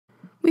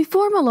We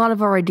form a lot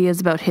of our ideas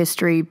about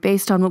history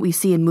based on what we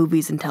see in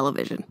movies and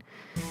television.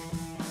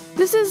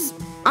 This is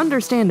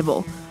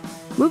understandable.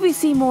 Movies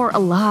seem more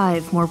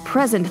alive, more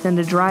present than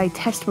the dry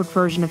textbook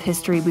version of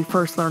history we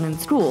first learn in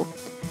school.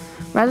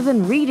 Rather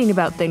than reading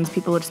about things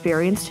people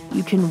experienced,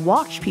 you can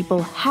watch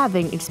people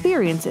having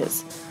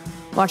experiences.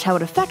 Watch how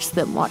it affects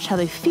them, watch how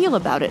they feel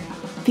about it,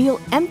 feel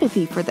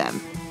empathy for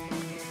them.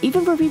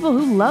 Even for people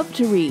who love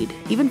to read,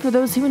 even for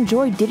those who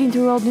enjoy digging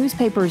through old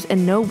newspapers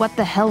and know what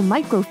the hell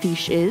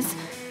microfiche is,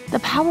 the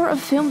power of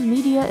filmed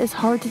media is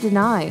hard to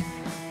deny.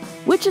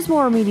 Which is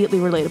more immediately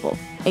relatable?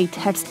 A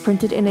text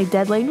printed in a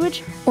dead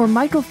language? Or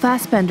Michael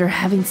Fassbender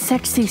having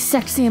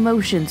sexy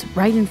emotions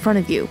right in front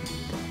of you?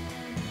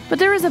 But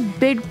there is a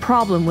big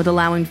problem with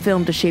allowing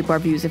film to shape our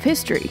views of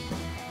history.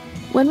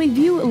 When we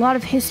view a lot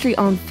of history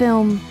on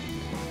film,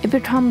 it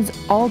becomes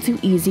all too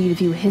easy to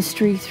view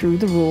history through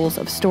the rules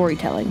of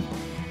storytelling.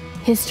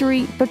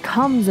 History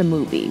becomes a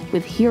movie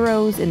with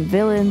heroes and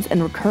villains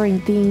and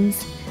recurring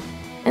themes,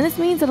 and this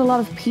means that a lot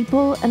of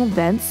people and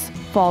events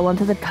fall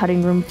onto the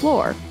cutting room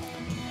floor.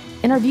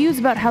 And our views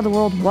about how the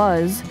world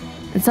was,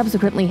 and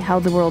subsequently how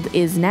the world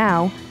is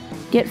now,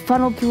 get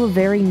funneled through a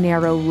very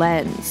narrow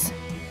lens.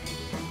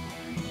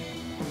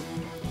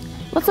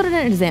 Let's look at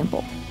an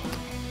example.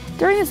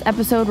 During this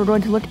episode, we're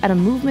going to look at a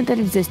movement that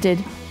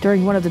existed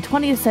during one of the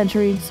 20th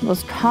century's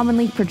most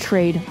commonly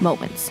portrayed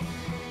moments.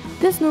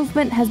 This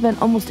movement has been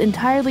almost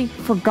entirely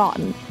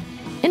forgotten,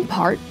 in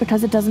part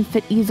because it doesn't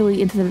fit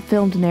easily into the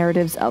filmed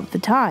narratives of the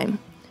time.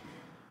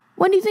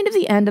 When you think of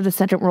the end of the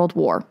Second World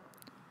War,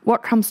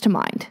 what comes to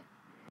mind?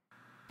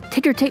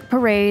 Ticker tape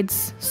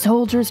parades,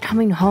 soldiers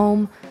coming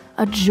home,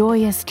 a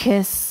joyous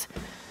kiss.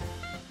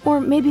 Or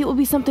maybe it will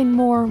be something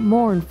more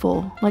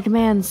mournful, like a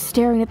man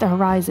staring at the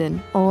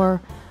horizon,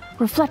 or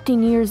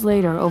reflecting years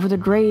later over the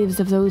graves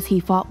of those he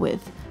fought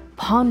with,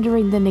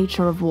 pondering the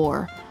nature of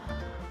war.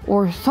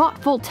 Or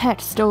thoughtful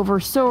text over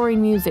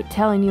soaring music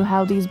telling you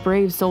how these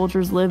brave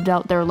soldiers lived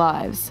out their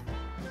lives.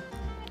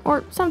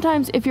 Or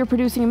sometimes, if you're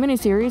producing a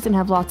miniseries and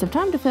have lots of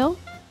time to fill,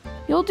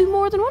 you'll do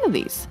more than one of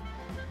these.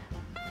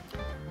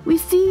 We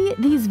see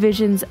these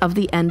visions of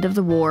the end of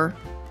the war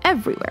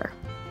everywhere.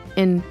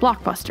 In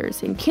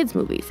blockbusters, in kids'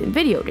 movies, in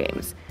video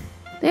games.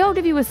 They all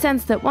give you a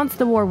sense that once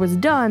the war was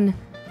done,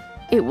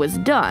 it was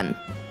done.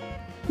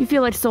 You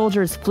feel like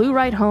soldiers flew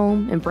right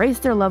home,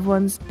 embraced their loved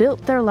ones,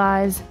 built their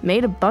lives,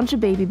 made a bunch of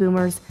baby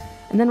boomers,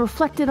 and then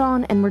reflected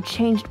on and were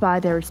changed by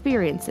their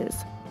experiences.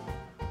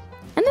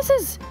 And this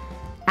is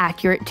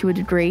accurate to a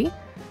degree.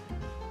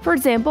 For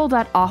example,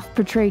 that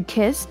oft-portrayed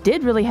kiss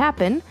did really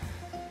happen,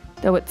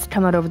 though it's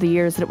come out over the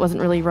years that it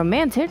wasn't really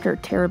romantic or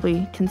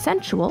terribly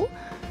consensual.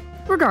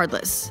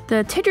 Regardless,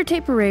 the ticker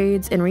tape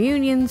parades and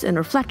reunions and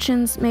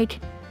reflections make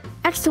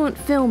excellent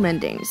film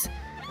endings,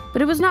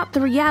 but it was not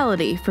the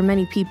reality for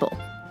many people.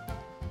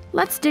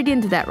 Let's dig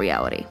into that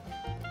reality.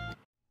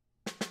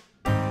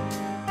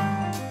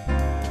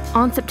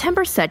 On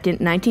September 2nd,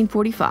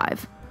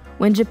 1945,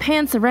 when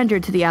Japan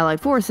surrendered to the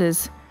Allied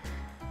forces,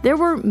 there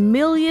were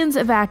millions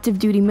of active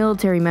duty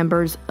military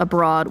members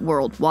abroad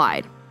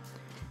worldwide.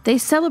 They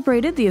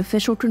celebrated the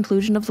official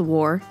conclusion of the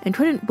war and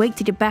couldn't wait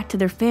to get back to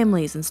their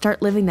families and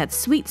start living that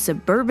sweet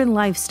suburban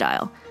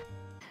lifestyle.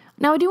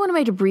 Now, I do want to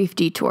make a brief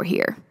detour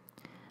here.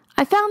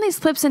 I found these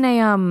clips in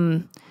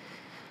a,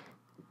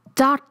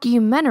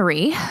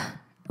 documentary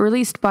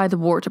released by the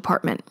War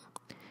Department.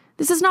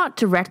 This is not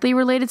directly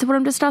related to what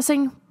I'm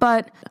discussing,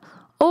 but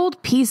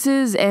old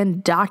pieces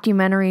and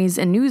documentaries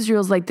and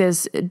newsreels like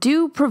this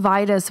do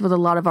provide us with a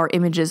lot of our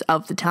images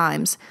of the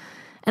times.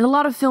 And a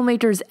lot of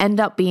filmmakers end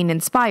up being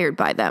inspired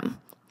by them.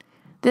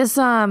 This,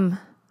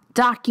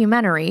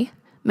 documentary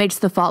makes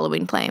the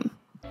following claim.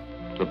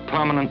 The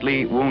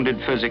permanently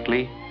wounded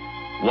physically,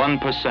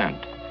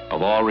 1%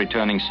 of all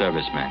returning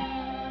servicemen.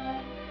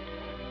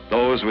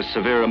 Those with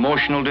severe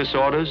emotional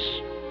disorders,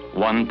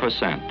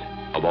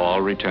 1% of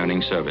all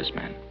returning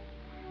servicemen.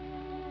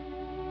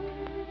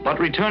 But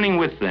returning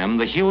with them,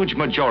 the huge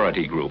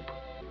majority group,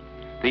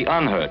 the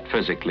unhurt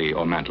physically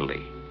or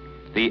mentally,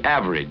 the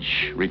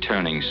average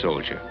returning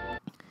soldier.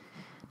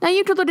 Now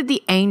you could look at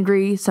the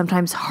angry,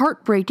 sometimes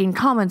heartbreaking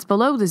comments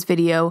below this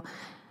video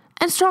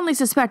and strongly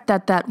suspect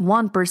that that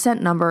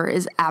 1% number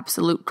is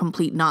absolute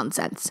complete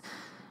nonsense.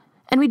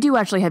 And we do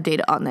actually have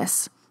data on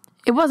this.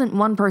 It wasn't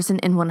 1 person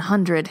in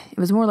 100, it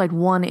was more like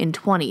 1 in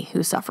 20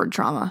 who suffered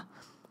trauma.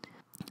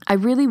 I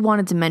really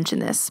wanted to mention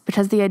this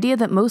because the idea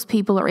that most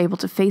people are able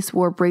to face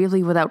war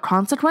bravely without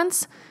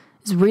consequence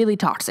is really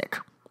toxic.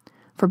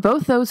 For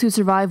both those who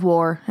survive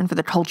war and for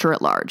the culture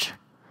at large.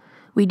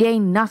 We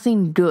gain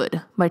nothing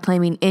good by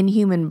claiming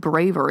inhuman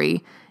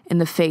bravery in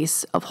the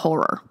face of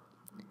horror.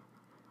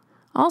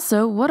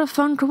 Also, what a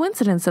fun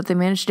coincidence that they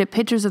managed to get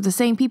pictures of the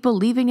same people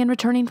leaving and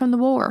returning from the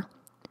war.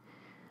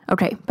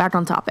 Okay, back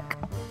on topic.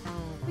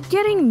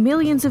 Getting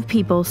millions of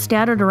people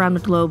scattered around the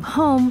globe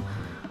home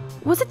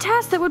was a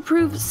task that would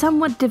prove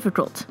somewhat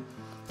difficult.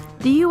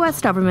 The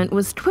US government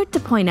was quick to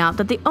point out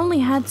that they only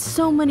had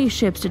so many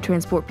ships to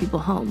transport people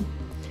home.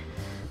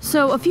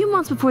 So, a few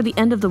months before the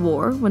end of the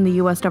war, when the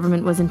US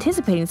government was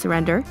anticipating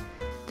surrender,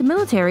 the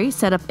military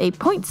set up a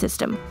point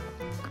system.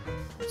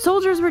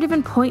 Soldiers were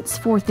given points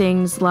for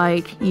things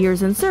like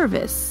years in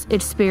service,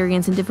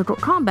 experience in difficult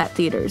combat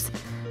theaters,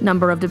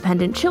 number of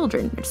dependent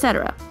children,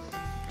 etc.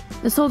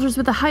 The soldiers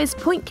with the highest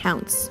point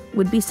counts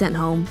would be sent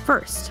home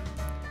first.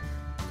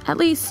 At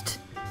least,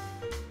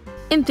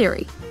 in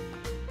theory.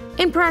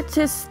 In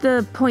practice,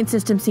 the point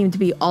system seemed to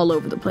be all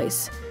over the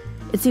place.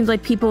 It seemed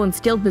like people in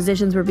skilled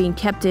positions were being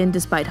kept in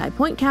despite high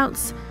point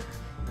counts.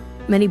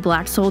 Many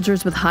black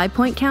soldiers with high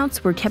point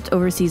counts were kept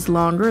overseas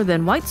longer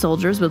than white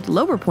soldiers with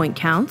lower point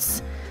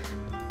counts.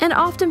 And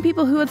often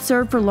people who had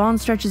served for long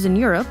stretches in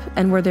Europe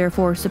and were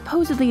therefore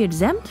supposedly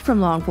exempt from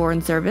long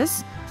foreign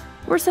service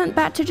were sent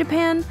back to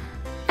Japan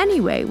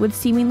anyway with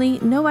seemingly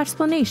no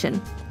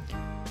explanation.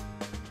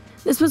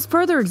 This was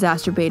further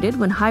exacerbated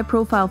when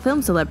high-profile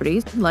film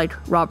celebrities like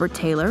Robert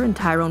Taylor and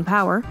Tyrone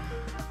Power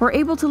were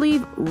able to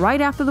leave right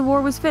after the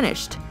war was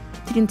finished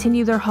to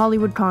continue their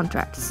Hollywood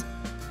contracts.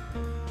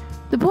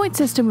 The point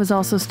system was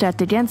also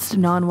stacked against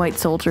non-white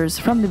soldiers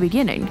from the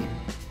beginning.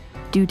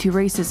 Due to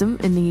racism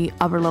in the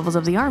upper levels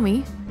of the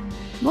army,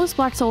 most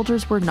black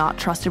soldiers were not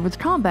trusted with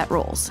combat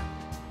roles,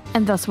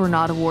 and thus were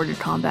not awarded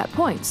combat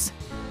points,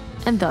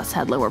 and thus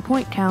had lower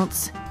point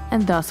counts,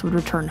 and thus would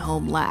return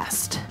home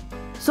last.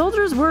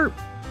 Soldiers were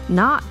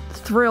not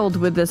thrilled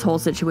with this whole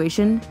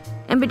situation,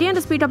 and began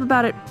to speak up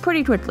about it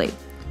pretty quickly.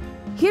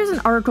 Here's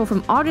an article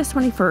from August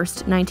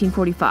 21st,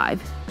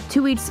 1945,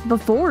 2 weeks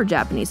before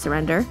Japanese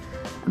surrender,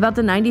 about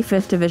the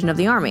 95th Division of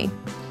the Army.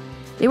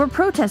 They were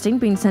protesting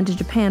being sent to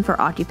Japan for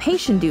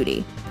occupation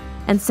duty,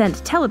 and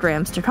sent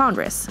telegrams to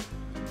Congress.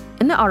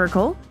 In the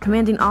article,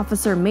 Commanding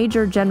Officer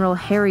Major General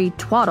Harry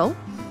Twaddle,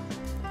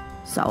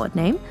 solid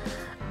name,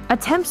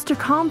 attempts to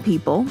calm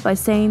people by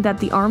saying that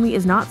the Army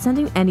is not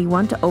sending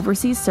anyone to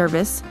overseas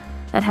service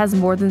that has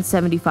more than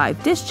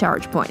 75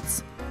 discharge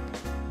points.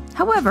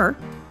 However,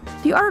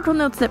 the article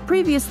notes that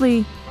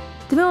previously,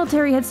 the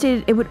military had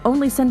stated it would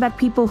only send back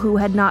people who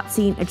had not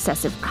seen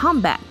excessive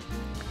combat.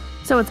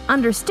 So it's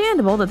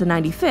understandable that the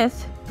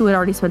 95th, who had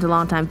already spent a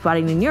long time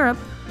fighting in Europe,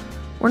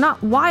 were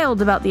not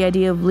wild about the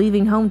idea of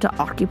leaving home to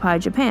occupy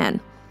Japan.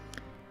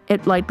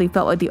 It likely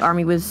felt like the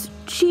army was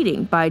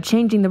cheating by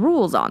changing the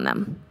rules on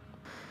them.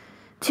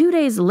 2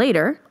 days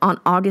later, on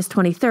August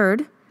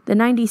 23rd, the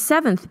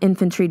 97th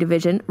Infantry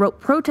Division wrote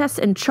protests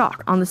in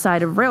chalk on the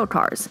side of rail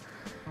cars.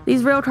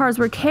 These rail cars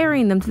were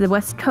carrying them to the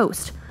west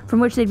coast, from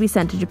which they'd be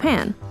sent to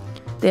Japan.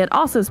 They had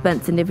also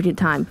spent significant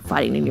time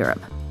fighting in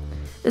Europe.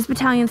 This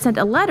battalion sent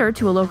a letter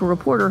to a local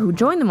reporter who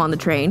joined them on the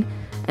train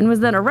and was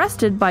then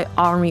arrested by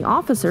army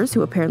officers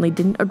who apparently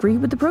didn't agree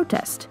with the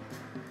protest.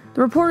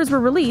 The reporters were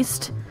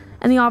released,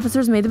 and the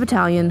officers made the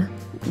battalion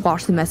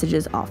wash the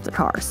messages off the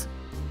cars.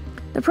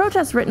 The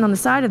protests written on the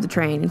side of the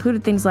train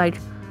included things like,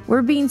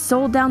 "We're being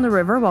sold down the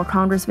river while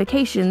Congress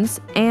vacations,"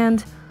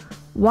 and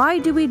 "Why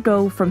do we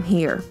go from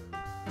here?"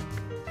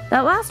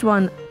 That last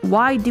one,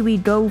 "Why do we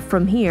go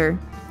from here?"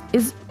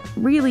 is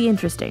really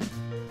interesting.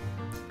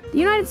 The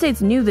United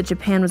States knew that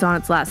Japan was on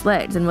its last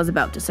legs and was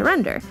about to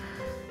surrender,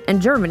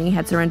 and Germany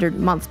had surrendered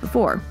months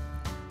before.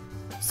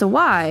 So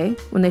why,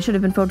 when they should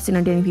have been focusing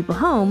on getting people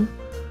home,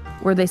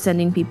 were they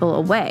sending people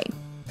away?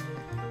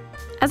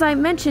 As I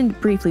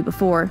mentioned briefly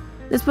before,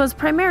 this was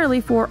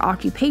primarily for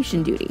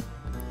occupation duty.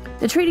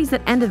 The treaties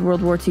that ended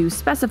World War II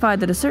specified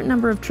that a certain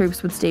number of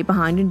troops would stay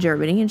behind in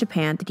Germany and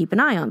Japan to keep an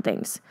eye on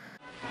things.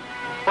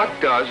 What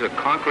does a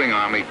conquering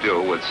army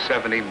do with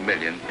 70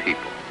 million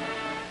people?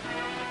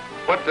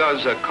 What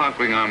does a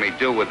conquering army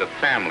do with the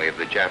family of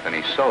the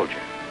Japanese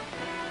soldier?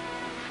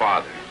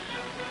 Fathers,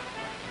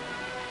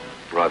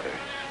 brothers,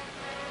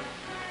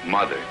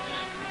 mothers,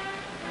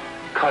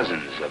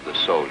 cousins of the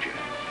soldier.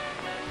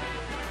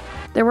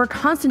 There were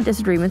constant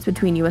disagreements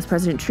between U.S.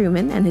 President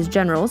Truman and his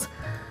generals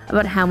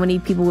about how many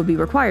people would be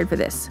required for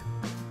this.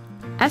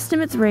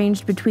 Estimates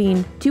ranged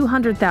between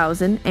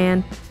 200,000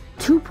 and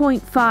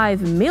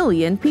 2.5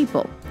 million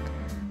people,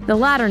 the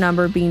latter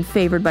number being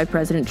favored by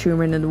President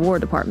Truman and the War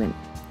Department.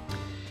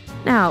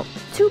 Now,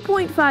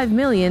 2.5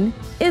 million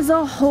is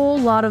a whole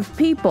lot of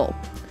people.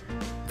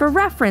 For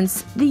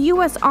reference, the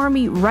U.S.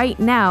 Army right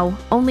now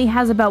only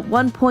has about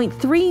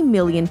 1.3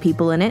 million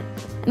people in it,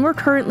 and we're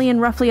currently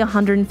in roughly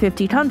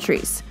 150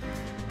 countries.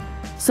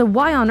 So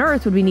why on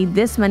earth would we need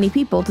this many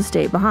people to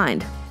stay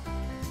behind?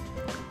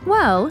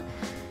 Well,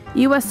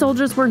 U.S.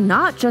 soldiers were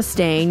not just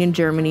staying in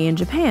Germany and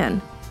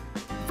Japan.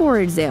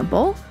 For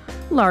example,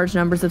 large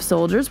numbers of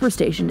soldiers were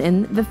stationed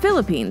in the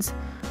Philippines,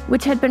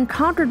 which had been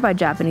conquered by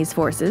Japanese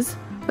forces,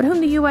 but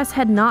whom the U.S.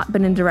 had not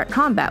been in direct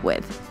combat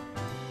with.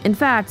 In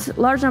fact, a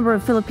large number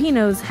of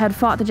Filipinos had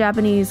fought the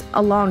Japanese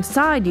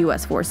alongside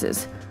U.S.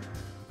 forces.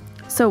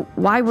 So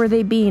why were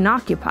they being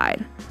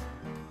occupied?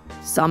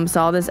 Some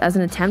saw this as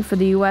an attempt for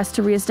the U.S.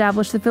 to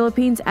reestablish the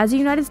Philippines as a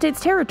United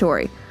States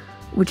territory,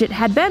 which it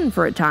had been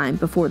for a time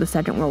before the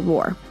Second World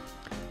War.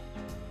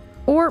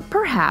 Or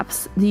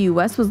perhaps the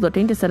U.S. was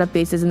looking to set up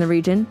bases in the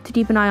region to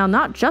keep an eye on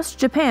not just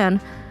Japan,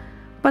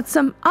 but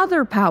some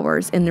other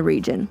powers in the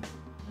region.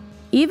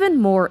 Even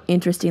more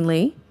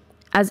interestingly,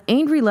 As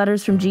angry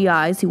letters from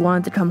GIs who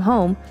wanted to come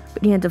home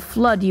began to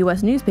flood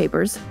US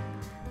newspapers,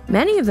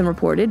 many of them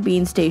reported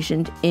being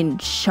stationed in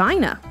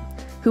China,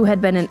 who had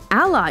been an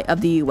ally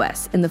of the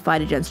US in the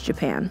fight against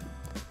Japan.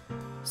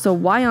 So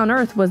why on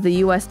earth was the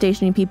US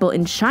stationing people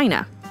in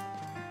China?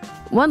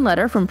 One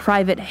letter from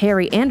Private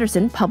Harry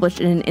Anderson, published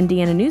in an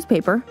Indiana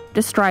newspaper,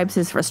 describes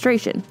his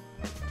frustration.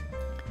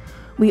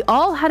 "We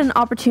all had an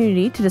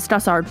opportunity to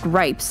discuss our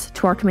gripes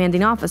to our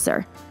commanding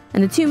officer,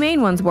 and the two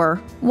main ones were,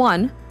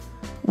 1,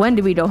 when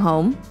do we go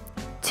home?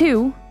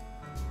 2,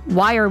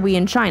 why are we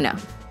in China?"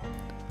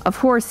 Of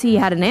course, he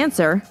had an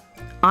answer,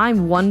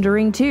 "I'm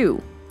wondering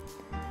too."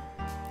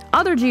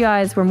 Other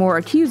GIs were more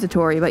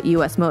accusatory about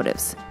US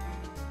motives.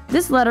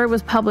 This letter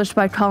was published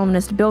by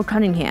columnist Bill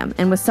Cunningham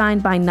and was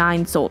signed by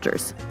 9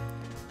 soldiers.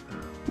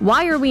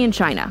 "Why are we in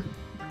China?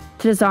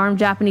 To disarm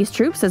Japanese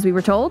troops, as we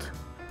were told?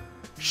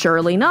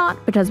 Surely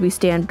not, because we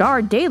stand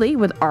guard daily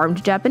with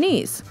armed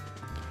Japanese.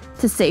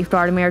 To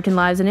safeguard American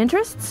lives and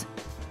interests?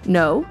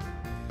 No.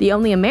 The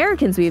only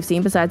Americans we have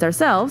seen besides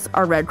ourselves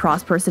are Red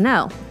Cross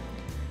personnel.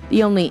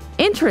 The only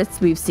interests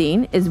we've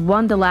seen is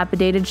one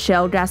dilapidated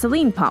Shell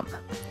gasoline pump.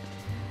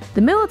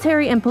 The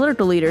military and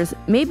political leaders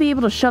may be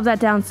able to shove that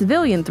down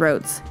civilian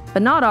throats,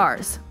 but not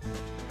ours.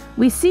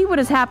 We see what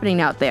is happening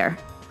out there.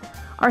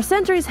 Our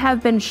sentries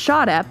have been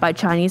shot at by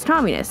Chinese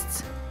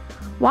communists.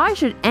 Why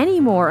should any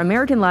more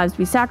American lives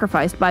be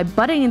sacrificed by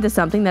butting into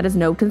something that is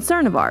no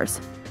concern of ours?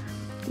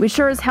 We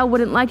sure as hell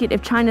wouldn't like it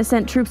if China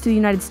sent troops to the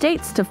United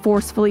States to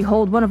forcefully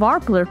hold one of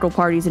our political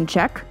parties in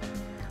check.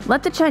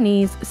 Let the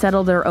Chinese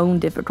settle their own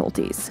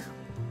difficulties."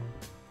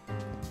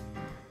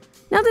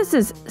 Now this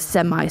is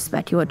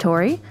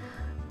semi-speculatory,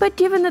 but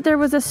given that there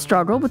was a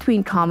struggle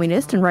between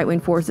communist and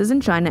right-wing forces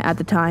in China at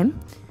the time,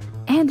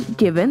 and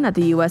given that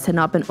the US had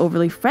not been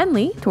overly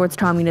friendly towards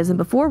communism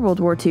before World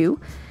War II,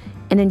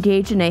 and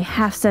engaged in a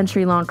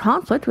half-century-long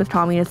conflict with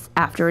communists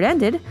after it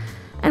ended,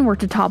 and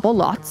worked to topple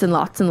lots and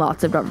lots and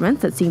lots of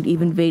governments that seemed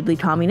even vaguely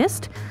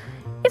communist,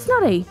 it's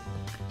not a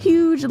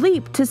huge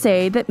leap to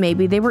say that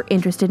maybe they were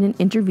interested in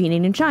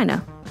intervening in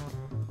China,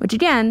 which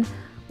again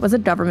was a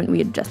government we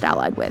had just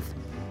allied with.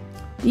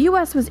 The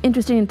US was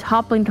interested in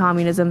toppling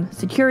communism,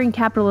 securing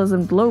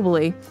capitalism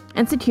globally,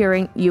 and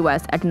securing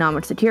US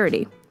economic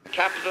security.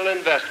 Capital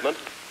investment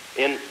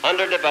in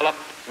underdeveloped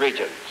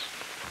regions.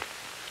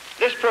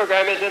 This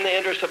program is in the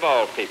interest of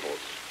all peoples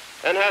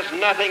and has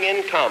nothing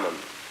in common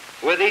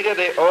with either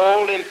the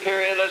old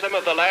imperialism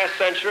of the last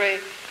century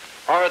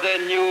or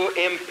the new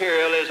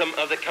imperialism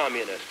of the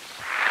communists.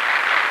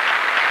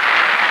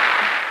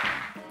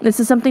 This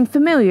is something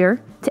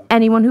familiar to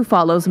anyone who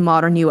follows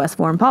modern US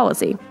foreign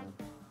policy.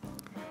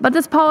 But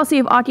this policy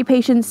of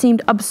occupation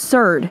seemed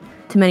absurd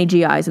to many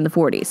GIs in the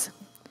 40s.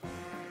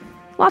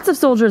 Lots of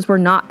soldiers were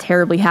not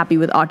terribly happy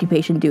with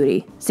occupation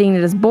duty, seeing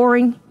it as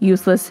boring,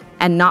 useless,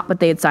 and not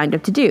what they had signed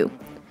up to do.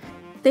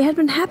 They had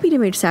been happy to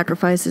make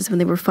sacrifices when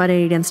they were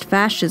fighting against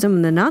fascism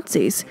and the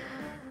Nazis,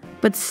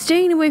 but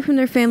staying away from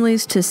their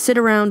families to sit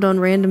around on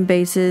random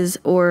bases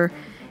or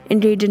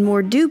engage in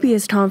more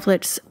dubious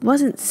conflicts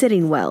wasn't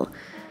sitting well,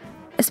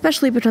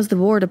 especially because the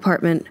War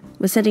Department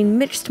was sending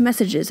mixed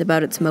messages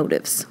about its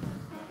motives.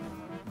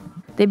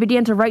 They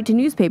began to write to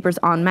newspapers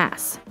en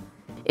masse.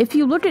 If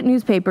you look at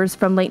newspapers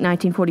from late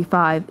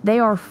 1945, they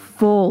are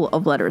full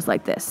of letters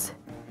like this.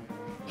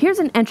 Here's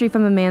an entry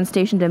from a man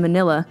stationed in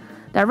Manila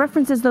that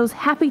references those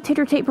happy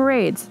ticker-tape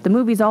parades the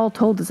movies all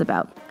told us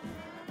about.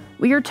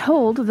 "We are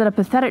told that a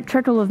pathetic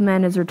trickle of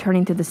men is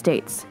returning to the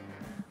States,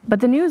 but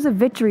the news of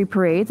victory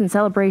parades and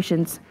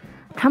celebrations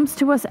comes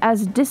to us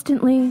as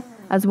distantly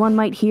as one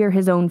might hear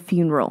his own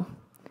funeral."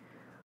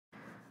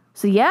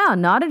 So yeah,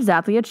 not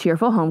exactly a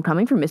cheerful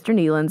homecoming for Mr.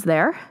 Nealons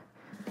there.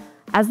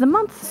 As the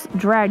months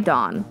dragged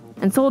on,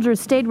 and soldiers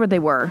stayed where they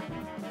were,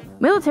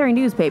 military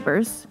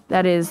newspapers,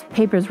 that is,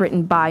 papers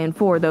written by and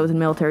for those in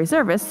military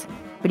service,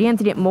 began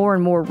to get more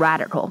and more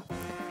radical.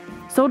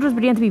 Soldiers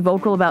began to be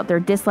vocal about their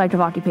dislike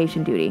of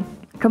occupation duty,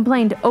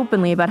 complained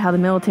openly about how the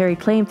military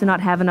claimed to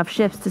not have enough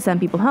ships to send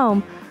people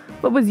home,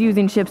 but was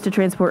using ships to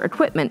transport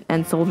equipment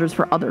and soldiers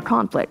for other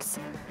conflicts.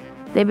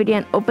 They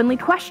began openly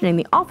questioning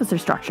the officer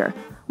structure,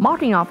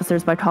 mocking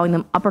officers by calling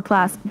them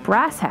upper-class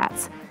brass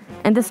hats,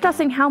 and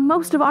discussing how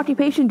most of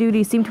occupation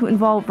duty seemed to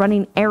involve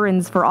running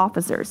errands for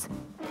officers.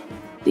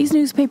 These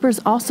newspapers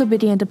also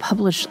began to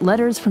publish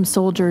letters from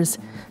soldiers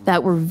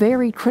that were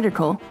very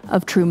critical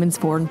of Truman's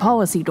foreign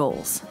policy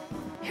goals.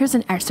 Here's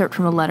an excerpt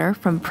from a letter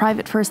from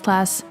Private First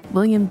Class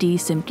William D.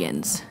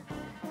 Simpkins.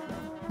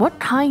 "What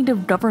kind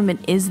of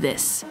government is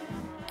this?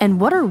 And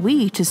what are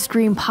we to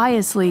scream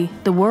piously,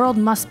 'The world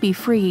must be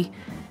free,'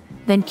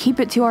 then keep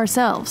it to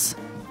ourselves?"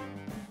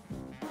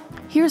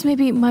 Here's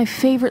maybe my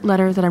favorite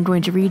letter that I'm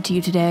going to read to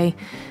you today,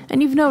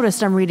 and you've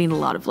noticed I'm reading a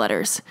lot of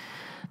letters.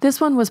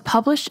 This one was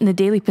published in the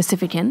Daily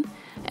Pacifican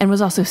and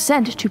was also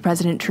sent to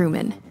President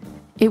Truman.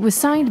 It was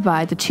signed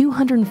by the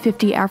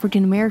 250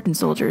 African American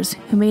soldiers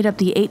who made up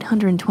the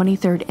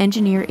 823rd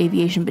Engineer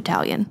Aviation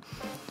Battalion.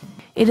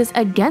 It is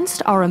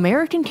against our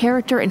American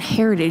character and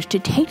heritage to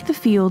take the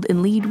field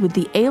and lead with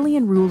the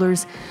alien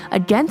rulers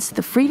against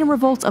the freedom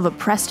revolts of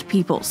oppressed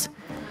peoples.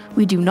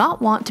 We do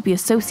not want to be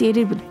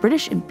associated with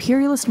British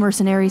imperialist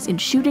mercenaries in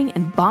shooting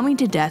and bombing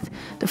to death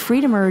the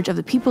freedom urge of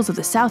the peoples of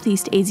the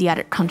Southeast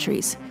Asiatic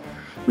countries.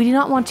 We do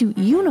not want to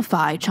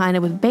unify China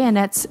with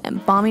bayonets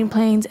and bombing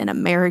planes and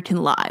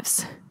American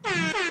lives.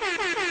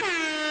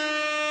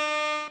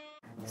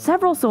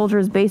 Several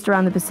soldiers based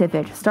around the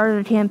Pacific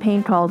started a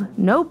campaign called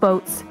No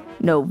Boats,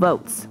 No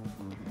Votes.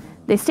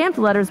 They stamped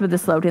letters with the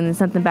slogan and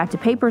sent them back to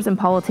papers and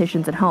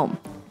politicians at home.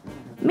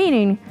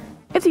 Meaning,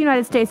 if the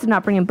United States did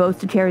not bring in boats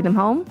to carry them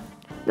home,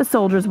 the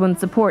soldiers wouldn't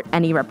support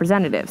any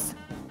representatives.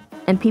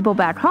 And people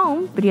back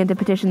home began to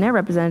petition their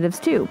representatives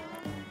too.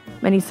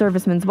 Many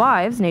servicemen's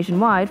wives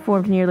nationwide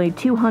formed nearly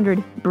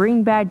 200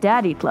 Bring Back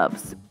Daddy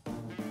clubs.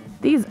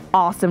 These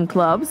awesome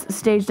clubs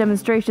staged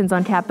demonstrations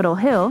on Capitol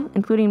Hill,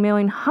 including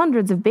mailing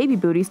hundreds of baby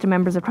booties to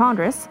members of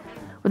Congress,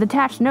 with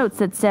attached notes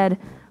that said,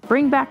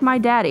 "Bring back my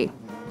daddy."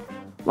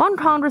 One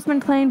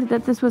congressman claimed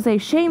that this was a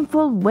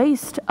shameful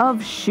waste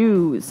of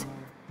shoes.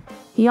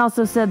 He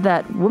also said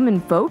that women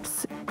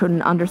folks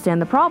couldn't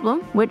understand the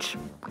problem, which,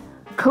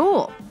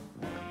 cool.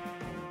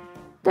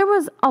 There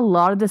was a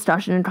lot of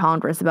discussion in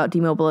Congress about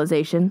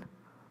demobilization,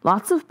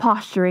 lots of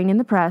posturing in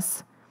the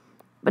press,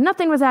 but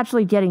nothing was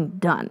actually getting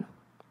done.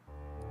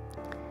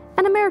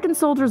 And American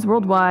soldiers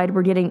worldwide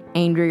were getting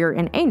angrier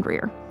and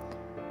angrier.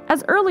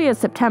 As early as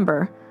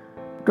September,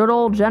 good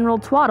old General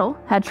Twaddle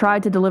had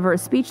tried to deliver a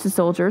speech to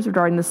soldiers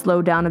regarding the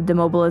slowdown of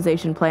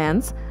demobilization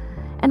plans,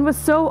 and was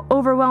so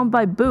overwhelmed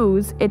by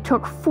boos it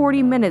took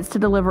 40 minutes to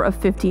deliver a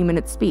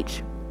 15-minute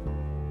speech.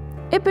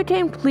 It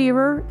became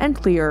clearer and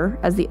clearer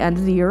as the end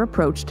of the year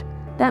approached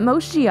that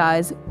most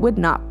GIs would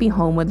not be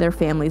home with their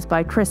families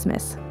by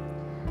Christmas.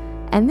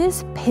 And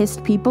this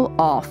pissed people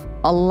off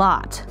a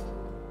lot.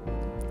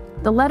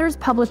 The letters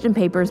published in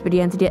papers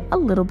began to get a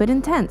little bit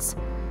intense.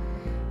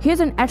 Here's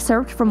an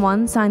excerpt from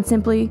one signed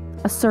simply,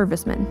 "A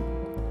Serviceman."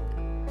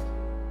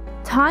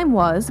 "Time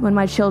was when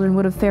my children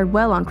would have fared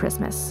well on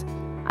Christmas.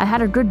 I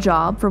had a good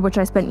job for which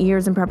I spent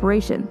years in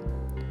preparation.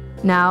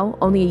 Now,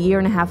 only a year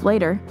and a half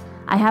later,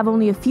 I have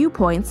only a few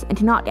points and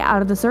cannot get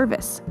out of the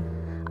service.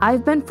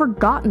 I've been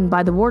forgotten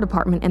by the War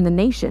Department and the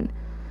nation,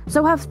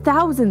 so have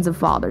thousands of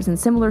fathers in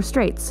similar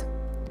straits.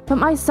 But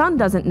my son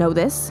doesn't know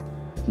this,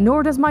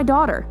 nor does my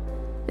daughter.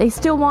 They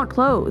still want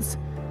clothes.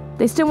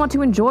 They still want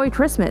to enjoy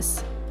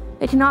Christmas.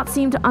 They cannot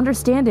seem to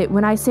understand it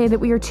when I say that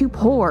we are too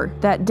poor,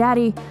 that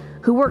Daddy,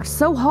 who works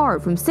so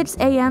hard from 6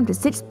 a.m. to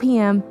 6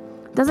 p.m.,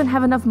 doesn't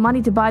have enough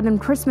money to buy them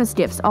Christmas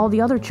gifts all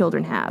the other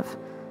children have.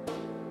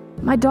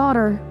 My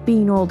daughter,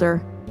 being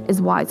older,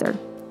 is wiser.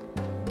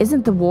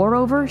 Isn't the war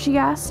over, she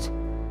asked?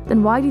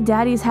 Then why do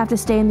daddies have to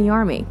stay in the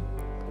army?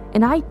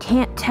 And I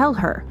can't tell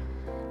her,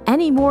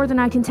 any more than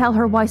I can tell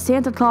her why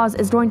Santa Claus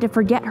is going to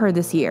forget her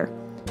this year.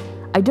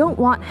 I don't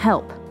want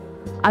help.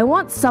 I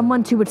want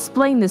someone to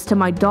explain this to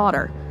my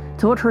daughter,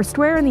 to look her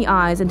square in the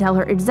eyes and tell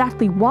her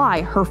exactly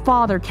why her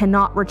father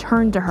cannot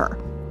return to her.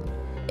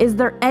 Is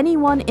there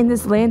anyone in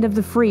this land of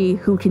the free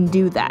who can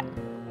do that?"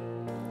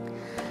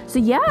 So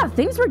yeah,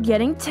 things were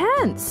getting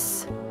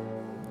tense.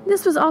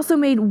 This was also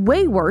made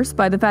way worse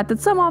by the fact that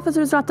some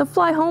officers got to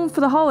fly home for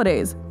the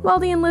holidays, while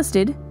the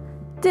enlisted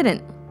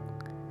didn't.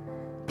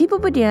 People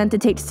began to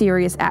take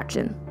serious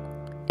action.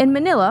 In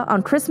Manila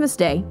on Christmas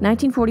Day,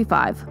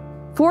 1945,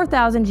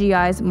 4,000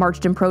 GIs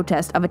marched in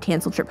protest of a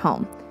canceled trip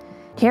home,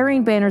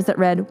 carrying banners that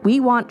read, "We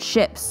want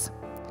ships."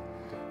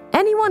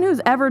 Anyone who's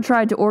ever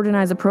tried to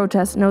organize a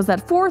protest knows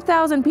that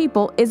 4,000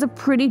 people is a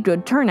pretty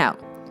good turnout.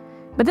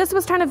 But this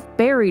was kind of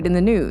buried in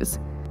the news.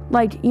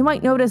 Like, you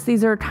might notice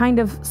these are kind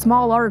of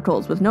small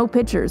articles with no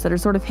pictures that are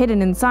sort of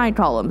hidden in side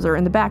columns or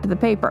in the back of the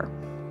paper.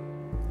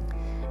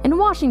 In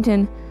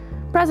Washington,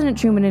 President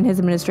Truman and his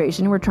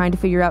administration were trying to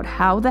figure out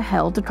how the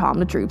hell to calm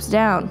the troops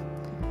down.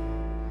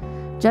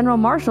 General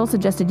Marshall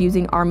suggested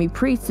using army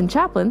priests and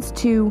chaplains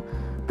to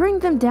bring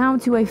them down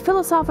to a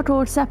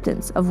philosophical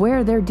acceptance of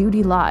where their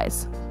duty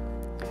lies.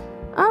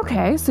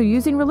 Okay, so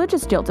using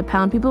religious guilt to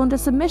pound people into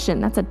submission,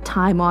 that's a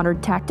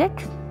time-honored tactic.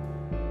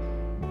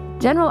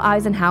 General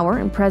Eisenhower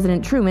and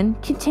President Truman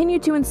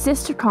continued to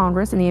insist to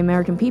Congress and the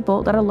American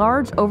people that a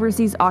large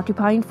overseas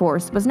occupying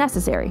force was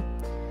necessary.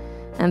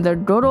 And the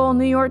good old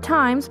New York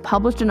Times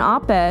published an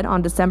op-ed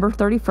on December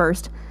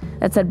 31st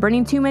that said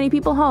bringing too many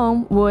people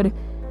home would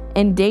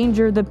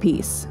endanger the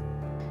peace.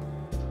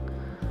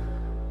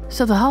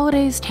 So the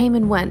holidays came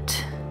and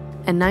went,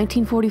 and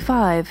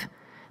 1945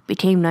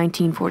 became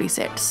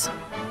 1946.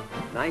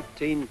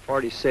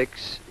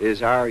 1946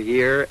 is our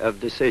year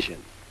of decision.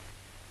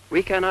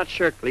 We cannot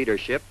shirk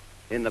leadership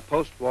in the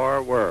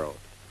post-war world.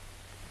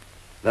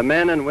 The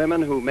men and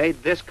women who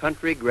made this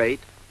country great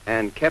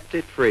and kept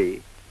it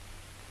free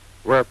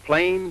were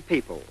plain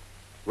people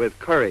with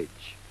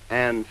courage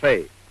and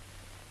faith.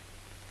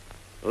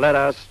 Let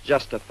us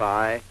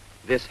justify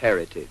this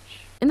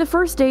heritage. In the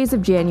first days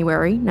of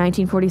January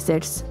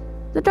 1946,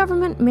 the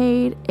government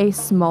made a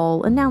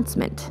small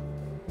announcement.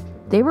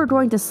 They were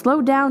going to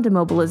slow down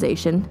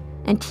demobilization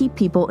and keep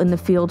people in the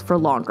field for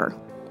longer.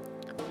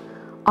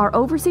 Our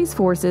overseas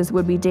forces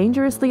would be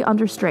dangerously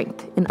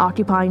understrength in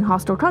occupying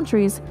hostile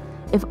countries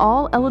if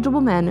all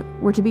eligible men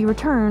were to be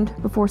returned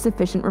before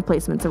sufficient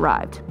replacements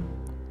arrived.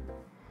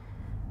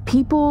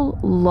 People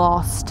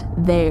lost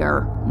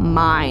their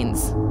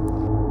minds.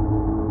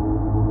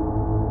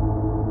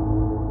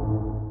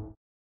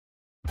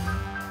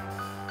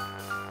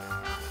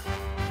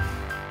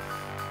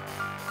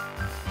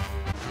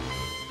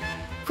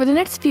 For the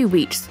next few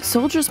weeks,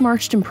 soldiers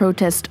marched in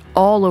protest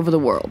all over the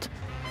world.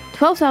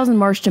 12,000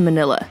 marched in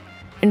Manila.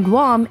 In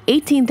Guam,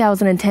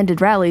 18,000 attended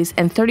rallies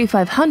and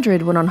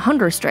 3,500 went on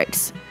hunger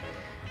strikes.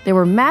 There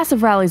were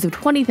massive rallies of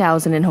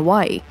 20,000 in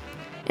Hawaii.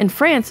 In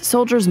France,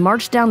 soldiers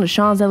marched down the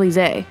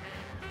Champs-Élysées.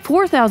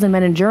 4,000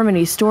 men in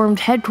Germany stormed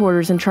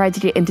headquarters and tried to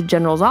get into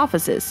generals'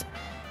 offices.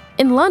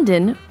 In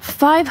London,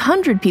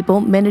 500 people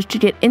managed to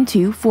get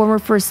into former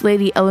First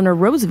Lady Eleanor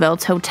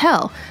Roosevelt's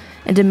hotel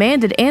and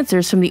demanded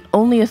answers from the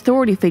only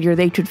authority figure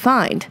they could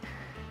find.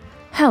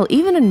 Hell,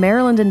 even in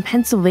Maryland and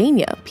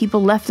Pennsylvania,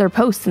 people left their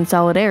posts in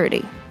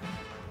solidarity.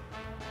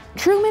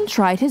 Truman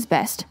tried his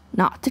best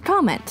not to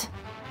comment.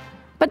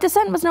 But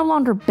dissent was no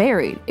longer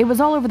buried. It was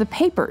all over the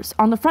papers,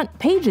 on the front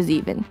pages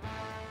even.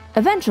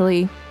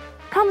 Eventually,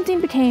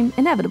 commenting became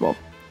inevitable.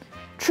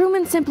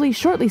 Truman simply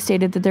shortly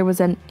stated that there was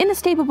an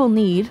inescapable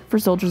need for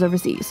soldiers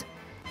overseas.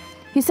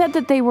 He said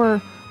that they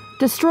were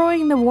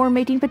destroying the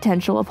war-making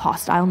potential of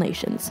hostile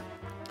nations.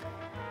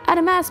 At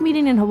a mass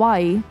meeting in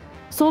Hawaii,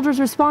 soldiers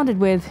responded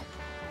with,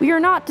 "We are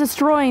not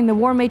destroying the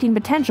war-making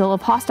potential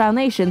of hostile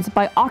nations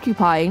by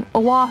occupying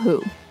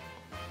Oahu."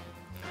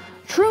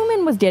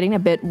 Truman was getting a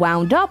bit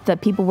wound up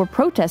that people were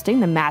protesting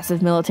the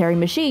massive military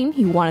machine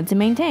he wanted to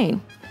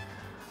maintain.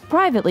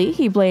 Privately,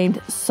 he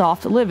blamed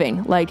soft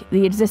living, like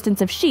the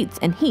existence of sheets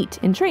and heat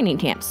in training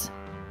camps.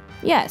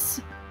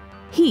 Yes,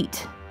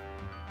 heat.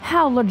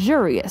 How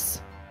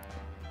luxurious.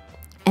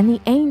 And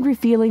the angry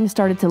feelings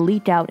started to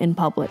leak out in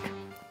public.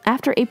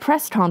 After a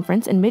press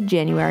conference in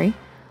mid-January,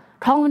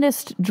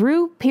 columnist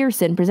Drew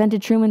Pearson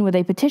presented Truman with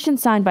a petition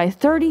signed by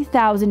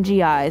 30,000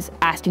 GIs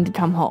asking to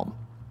come home.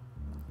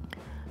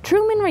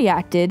 Truman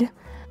reacted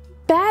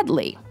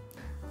badly.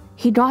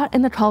 He got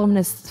in the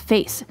columnist's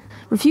face,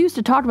 refused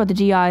to talk about the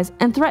GIs,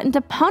 and threatened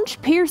to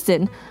punch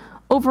Pearson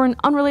over an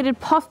unrelated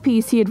puff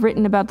piece he had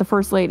written about the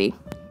First Lady.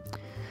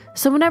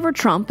 So whenever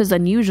Trump is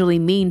unusually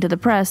mean to the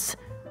press,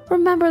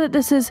 remember that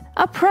this is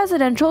a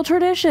presidential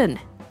tradition.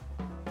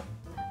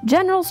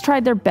 Generals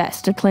tried their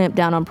best to clamp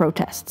down on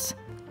protests.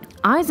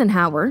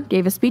 Eisenhower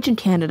gave a speech in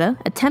Canada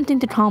attempting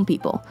to calm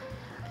people,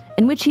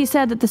 in which he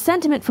said that the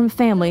sentiment from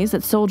families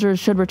that soldiers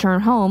should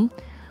return home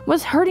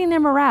was hurting their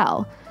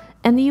morale,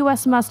 and the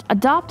U.S. must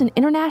adopt an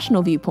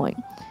international viewpoint.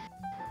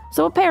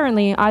 So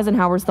apparently,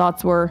 Eisenhower's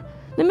thoughts were,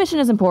 the mission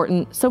is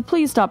important, so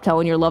please stop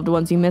telling your loved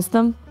ones you miss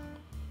them.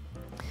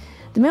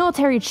 The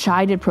military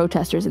chided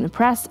protesters in the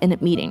press and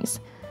at meetings.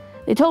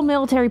 They told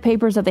military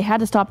papers that they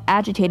had to stop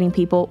agitating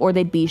people or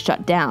they'd be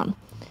shut down.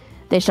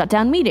 They shut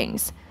down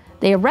meetings.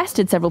 They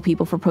arrested several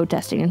people for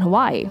protesting in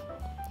Hawaii.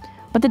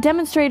 But the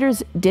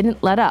demonstrators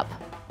didn't let up.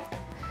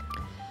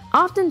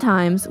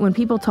 Oftentimes, when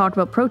people talk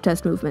about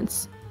protest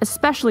movements,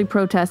 especially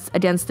protests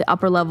against the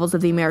upper levels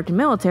of the American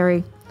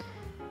military,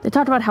 they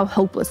talk about how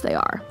hopeless they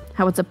are,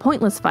 how it's a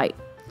pointless fight.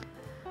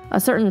 A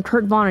certain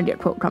Kurt Vonnegut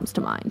quote comes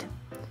to mind.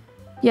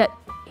 Yet,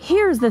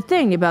 here's the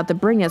thing about the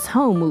Bring Us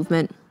Home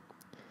movement.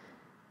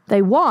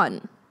 They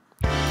won.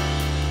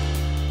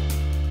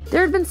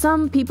 There had been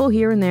some people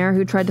here and there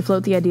who tried to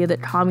float the idea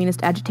that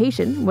communist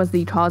agitation was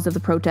the cause of the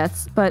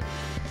protests, but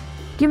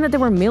given that there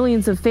were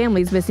millions of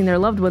families missing their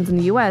loved ones in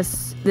the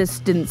US, this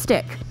didn't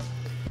stick.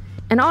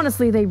 And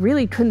honestly, they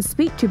really couldn't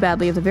speak too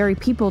badly of the very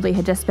people they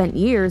had just spent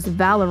years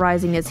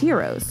valorizing as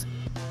heroes.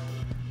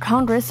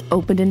 Congress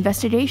opened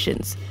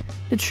investigations.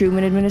 The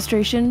Truman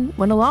administration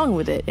went along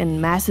with it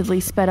and massively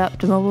sped up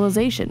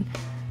demobilization,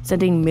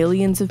 sending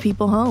millions of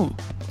people home.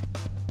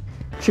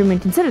 Truman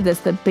considered this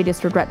the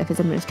biggest regret of his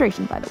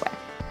administration, by the way.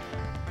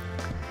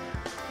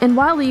 And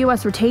while the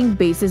U.S. retained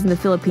bases in the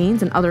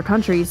Philippines and other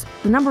countries,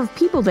 the number of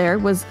people there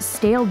was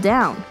scaled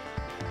down.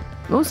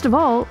 Most of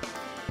all,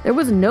 there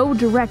was no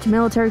direct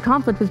military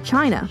conflict with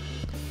China.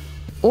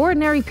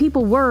 Ordinary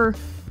people were,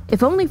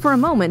 if only for a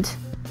moment,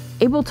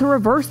 able to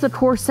reverse the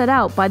course set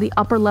out by the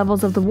upper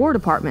levels of the War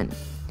Department.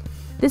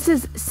 This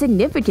is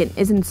significant,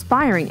 is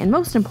inspiring, and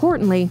most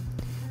importantly,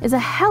 is a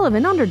hell of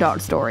an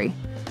underdog story.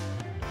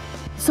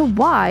 So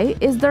why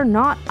is there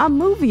not a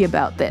movie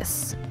about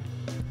this?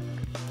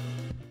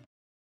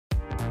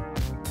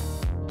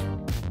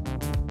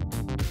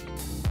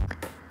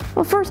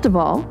 Well, first of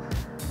all,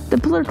 the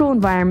political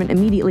environment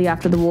immediately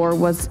after the war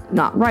was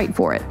not right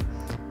for it.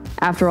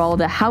 After all,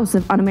 the House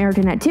of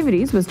Un-American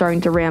Activities was starting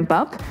to ramp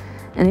up,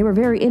 and they were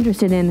very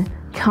interested in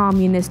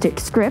communistic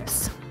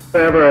scripts.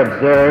 Ever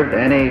observed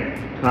any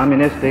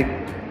communistic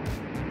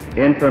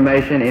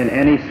information in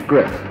any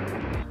script?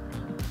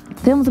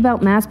 Films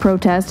about mass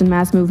protest and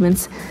mass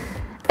movements,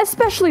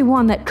 especially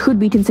one that could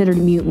be considered a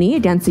mutiny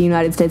against the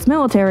United States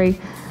military,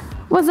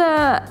 was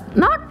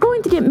not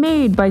going to get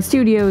made by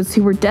studios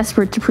who were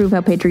desperate to prove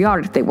how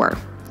patriotic they were.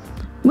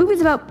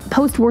 Movies about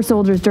post-war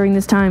soldiers during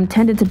this time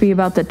tended to be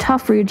about the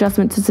tough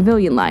readjustment to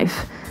civilian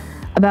life,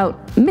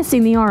 about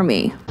missing the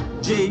army.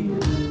 Gee,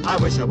 I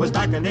wish I was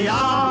back in the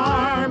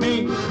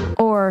army.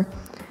 Or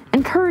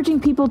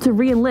encouraging people to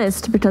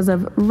re-enlist because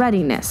of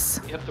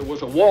readiness. If there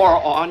was a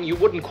war on, you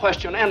wouldn't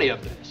question any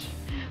of this.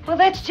 Well,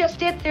 that's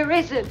just it. There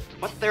isn't.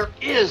 But there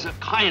is a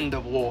kind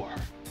of war.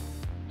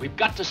 We've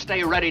got to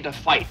stay ready to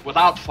fight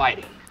without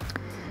fighting.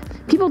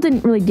 People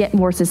didn't really get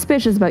more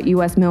suspicious about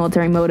U.S.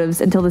 military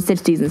motives until the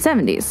 60s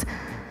and 70s.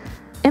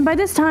 And by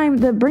this time,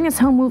 the Bring Us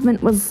Home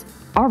movement was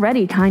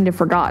already kind of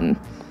forgotten.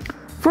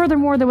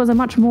 Furthermore, there was a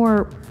much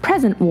more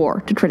present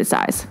war to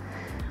criticize.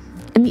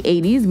 In the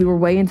 80s, we were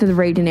way into the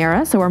Reagan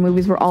era, so our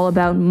movies were all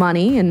about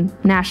money and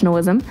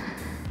nationalism.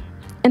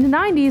 In the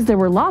 90s, there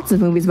were lots of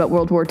movies about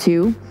World War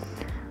II,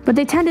 but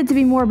they tended to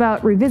be more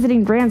about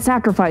revisiting grand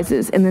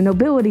sacrifices and the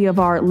nobility of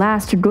our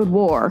last good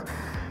war.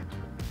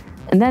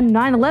 And then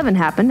 9/11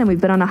 happened, and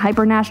we've been on a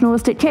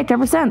hyper-nationalistic kick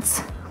ever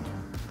since.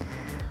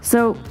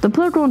 So the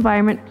political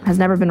environment has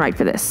never been right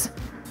for this.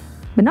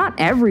 But not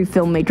every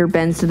filmmaker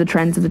bends to the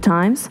trends of the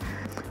times.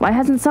 Why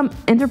hasn't some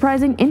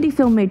enterprising indie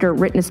filmmaker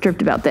written a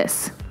script about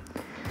this?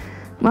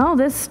 Well,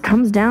 this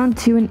comes down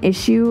to an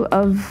issue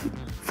of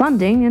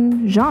funding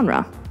and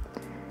genre.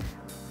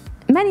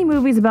 Many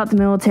movies about the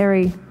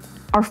military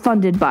are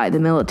funded by the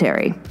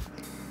military.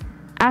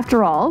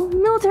 After all,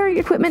 military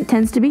equipment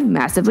tends to be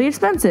massively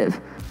expensive,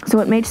 so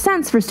it makes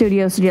sense for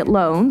studios to get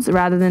loans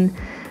rather than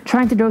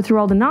trying to go through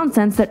all the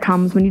nonsense that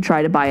comes when you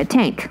try to buy a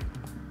tank.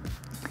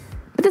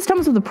 But this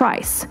comes with a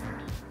price: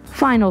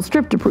 final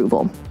script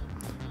approval.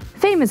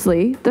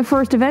 Famously, the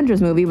first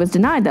Avengers movie was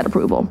denied that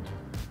approval.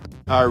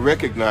 I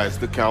recognize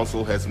the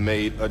council has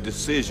made a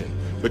decision,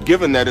 but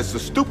given that it's a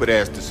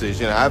stupid-ass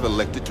decision, I've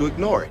elected to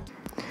ignore it.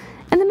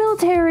 And the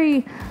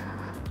military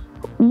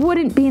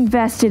wouldn't be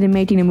invested in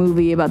making a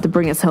movie about the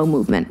Bring Us Home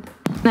movement.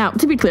 Now,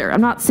 to be clear,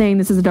 I'm not saying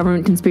this is a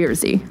government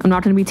conspiracy. I'm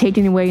not going to be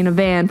taken away in a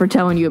van for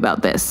telling you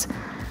about this.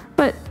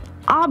 But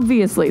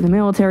obviously, the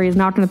military is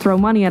not going to throw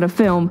money at a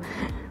film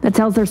that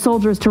tells their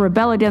soldiers to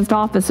rebel against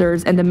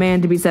officers and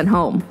demand to be sent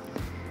home.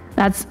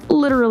 That's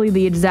literally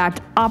the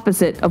exact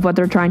opposite of what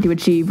they're trying to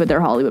achieve with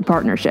their Hollywood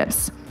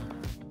partnerships.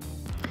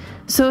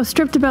 So a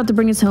script about the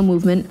Bring Us Home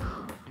movement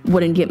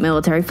wouldn't get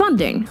military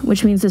funding,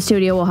 which means the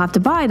studio will have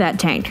to buy that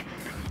tank.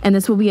 And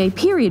this will be a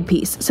period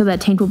piece, so that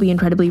tank will be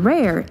incredibly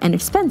rare and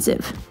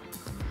expensive.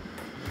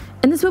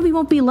 And this movie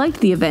won't be like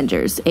The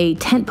Avengers, a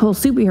tentpole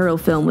superhero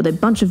film with a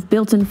bunch of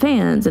built-in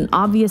fans and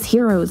obvious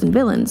heroes and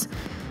villains.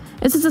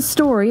 This is a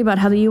story about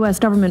how the US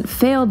government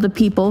failed the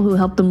people who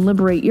helped them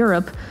liberate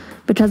Europe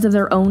because of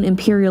their own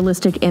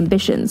imperialistic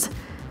ambitions.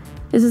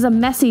 This is a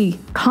messy,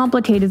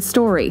 complicated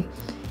story.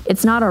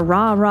 It's not a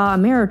rah-rah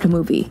America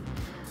movie,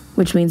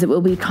 which means it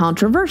will be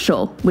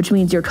controversial, which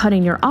means you're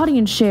cutting your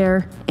audience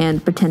share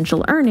and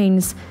potential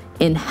earnings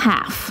in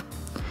half.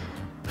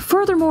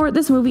 Furthermore,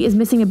 this movie is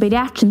missing a big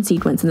action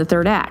sequence in the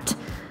third act,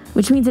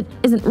 which means it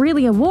isn't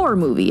really a war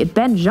movie. It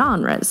bends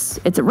genres.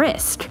 It's a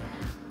risk.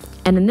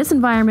 And in this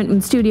environment,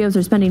 when studios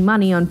are spending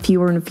money on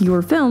fewer and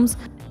fewer films,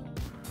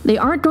 they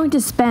aren't going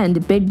to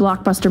spend big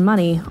blockbuster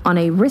money on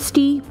a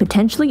risky,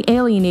 potentially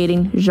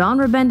alienating,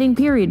 genre-bending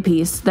period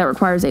piece that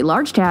requires a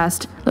large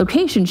cast,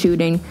 location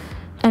shooting,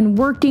 and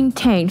working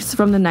tanks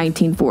from the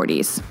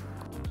 1940s.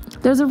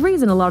 There's a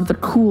reason a lot of the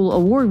cool,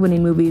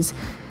 award-winning movies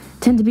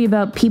tend to be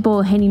about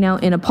people hanging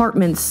out in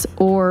apartments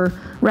or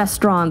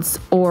restaurants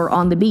or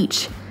on the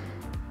beach.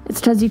 It's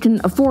because you can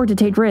afford to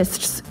take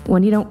risks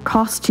when you don't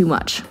cost too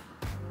much.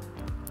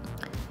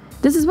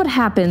 This is what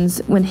happens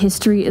when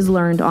history is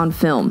learned on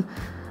film,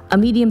 a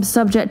medium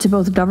subject to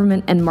both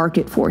government and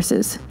market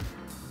forces.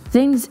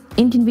 Things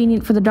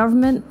inconvenient for the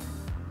government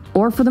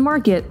or for the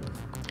market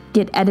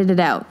get edited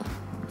out.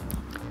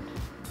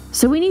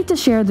 So we need to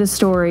share this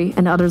story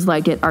and others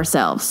like it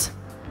ourselves.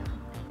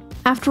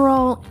 After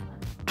all,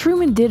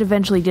 Truman did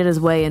eventually get his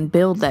way and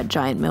build that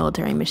giant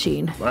military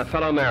machine. My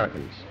fellow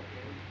Americans,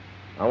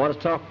 I want to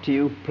talk to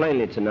you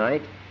plainly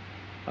tonight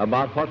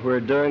about what we're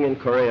doing in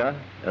Korea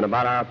and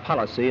about our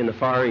policy in the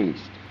Far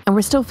East. And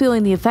we're still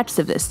feeling the effects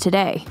of this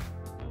today.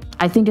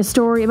 I think a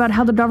story about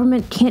how the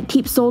government can't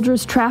keep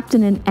soldiers trapped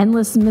in an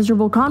endless,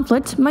 miserable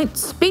conflict might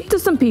speak to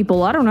some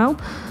people, I don't know.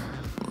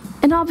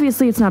 And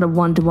obviously it's not a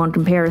one-to-one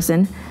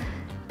comparison.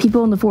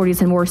 People in the 40s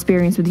had more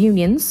experience with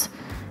unions,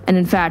 and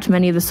in fact,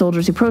 many of the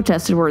soldiers who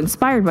protested were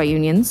inspired by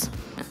unions.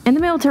 And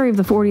the military of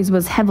the 40s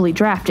was heavily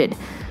drafted,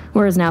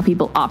 whereas now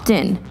people opt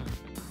in.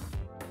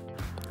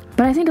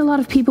 But I think a lot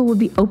of people would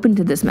be open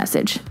to this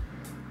message.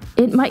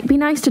 It might be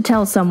nice to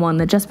tell someone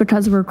that just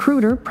because a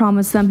recruiter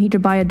promised them he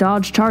could buy a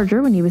Dodge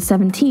Charger when he was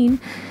 17,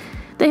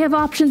 they have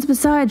options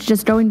besides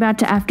just going back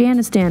to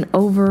Afghanistan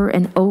over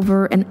and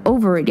over and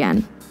over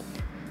again.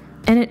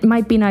 And it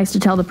might be nice to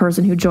tell the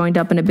person who joined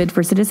up in a bid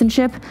for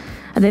citizenship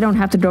that they don't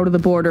have to go to the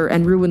border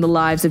and ruin the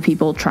lives of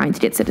people trying to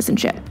get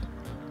citizenship.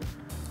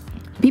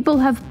 People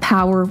have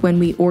power when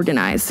we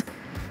organize,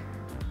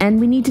 and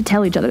we need to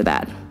tell each other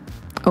that.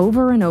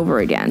 over and over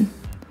again.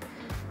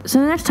 So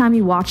the next time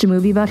you watch a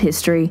movie about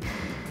history,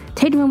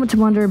 take a moment to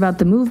wonder about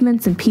the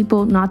movements and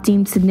people not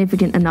deemed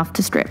significant enough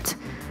to script,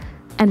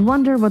 and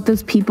wonder what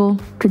those people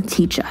could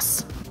teach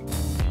us.